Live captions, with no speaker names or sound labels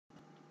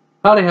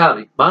Howdy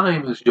howdy, my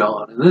name is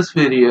John, and this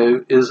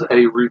video is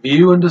a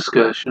review and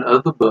discussion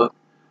of the book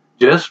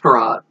Jest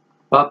Right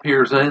by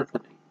Piers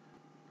Anthony.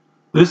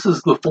 This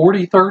is the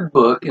 43rd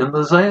book in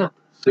the Xanth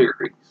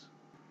series.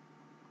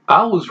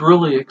 I was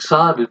really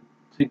excited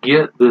to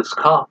get this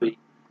copy.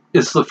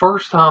 It's the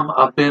first time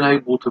I've been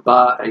able to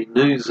buy a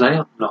new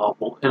Xanth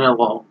novel in a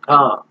long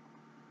time.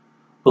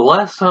 The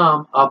last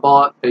time I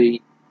bought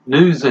a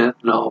new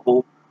Xanth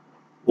novel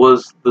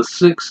was the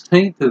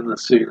 16th in the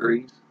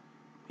series,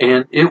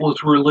 and it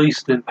was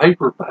released in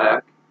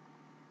paperback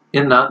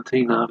in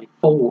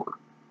 1994.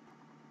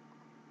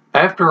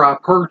 After I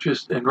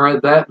purchased and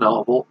read that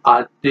novel,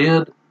 I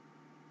did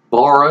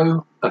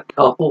borrow a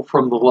couple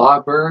from the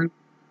library,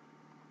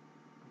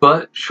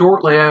 but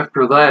shortly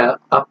after that,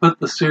 I put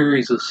the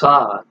series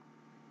aside.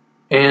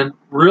 And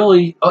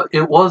really,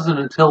 it wasn't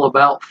until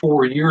about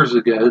 4 years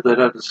ago that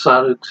I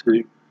decided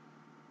to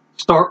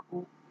start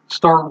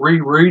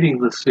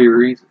rereading the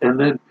series and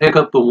then pick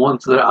up the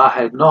ones that I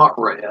had not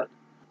read.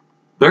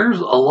 There's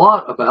a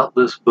lot about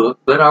this book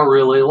that I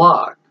really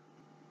liked.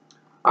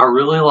 I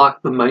really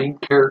like the main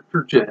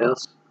character,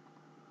 Jess.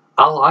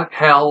 I like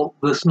how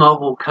this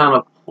novel kind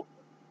of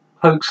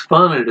pokes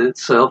fun at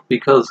itself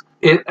because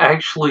it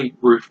actually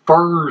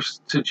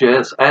refers to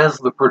Jess as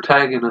the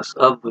protagonist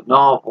of the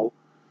novel.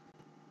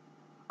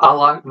 I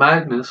like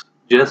Magnus,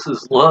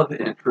 Jess's love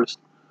interest.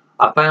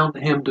 I found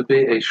him to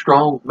be a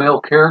strong male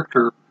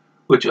character,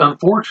 which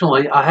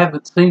unfortunately I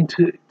haven't seen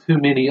too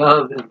many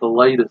of in the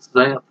latest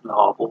Xanth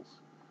novels.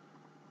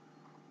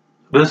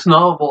 This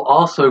novel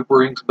also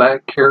brings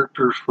back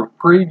characters from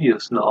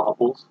previous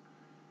novels,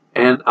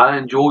 and I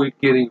enjoyed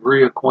getting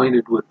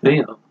reacquainted with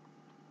them.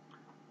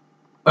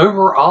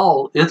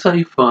 Overall, it's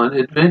a fun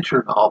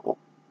adventure novel.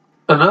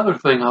 Another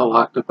thing I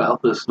liked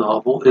about this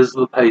novel is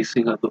the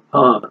pacing of the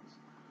puns.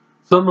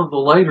 Some of the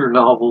later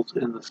novels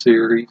in the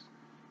series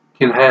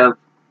can have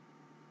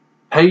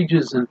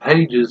pages and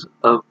pages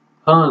of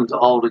puns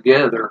all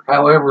together.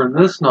 However, in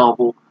this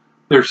novel,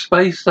 they're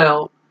spaced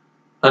out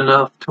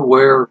enough to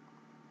where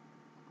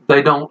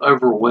they don't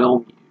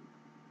overwhelm you.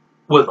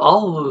 With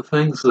all of the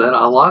things that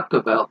I liked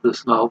about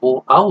this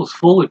novel, I was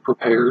fully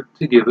prepared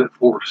to give it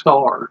 4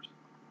 stars.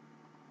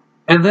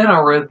 And then I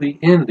read the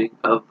ending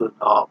of the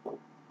novel.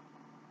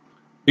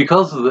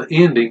 Because of the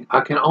ending, I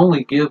can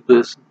only give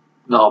this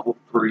novel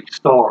 3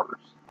 stars.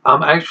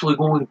 I'm actually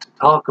going to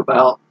talk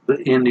about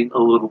the ending a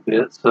little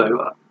bit,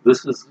 so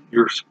this is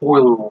your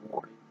spoiler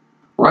warning.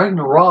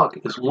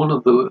 Ragnarok is one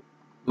of the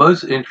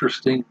most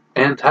interesting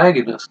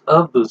antagonists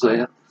of the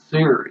Xanth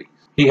series.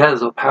 He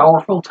has a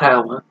powerful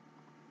talent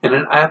and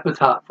an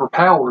appetite for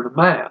power to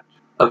match.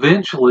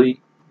 Eventually,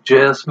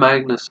 Jess,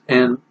 Magnus,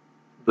 and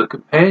the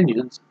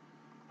companions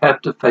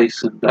have to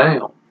face him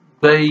down.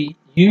 They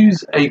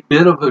use a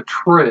bit of a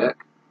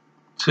trick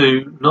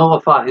to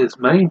nullify his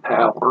main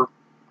power,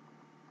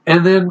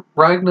 and then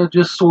Ragnar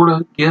just sort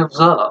of gives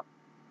up.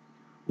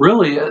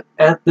 Really,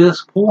 at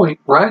this point,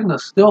 Ragnar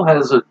still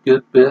has a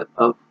good bit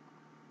of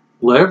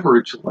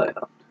leverage left.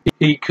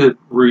 He could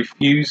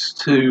refuse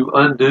to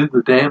undo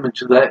the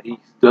damage that he's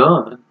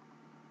done,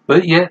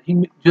 but yet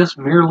he just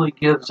merely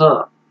gives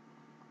up.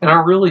 And I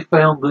really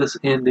found this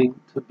ending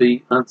to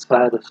be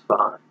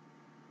unsatisfying.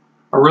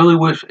 I really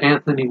wish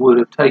Anthony would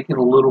have taken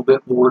a little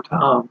bit more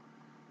time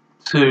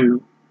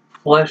to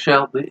flesh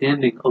out the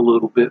ending a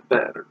little bit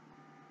better.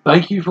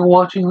 Thank you for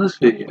watching this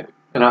video,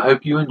 and I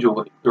hope you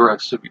enjoy the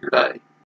rest of your day.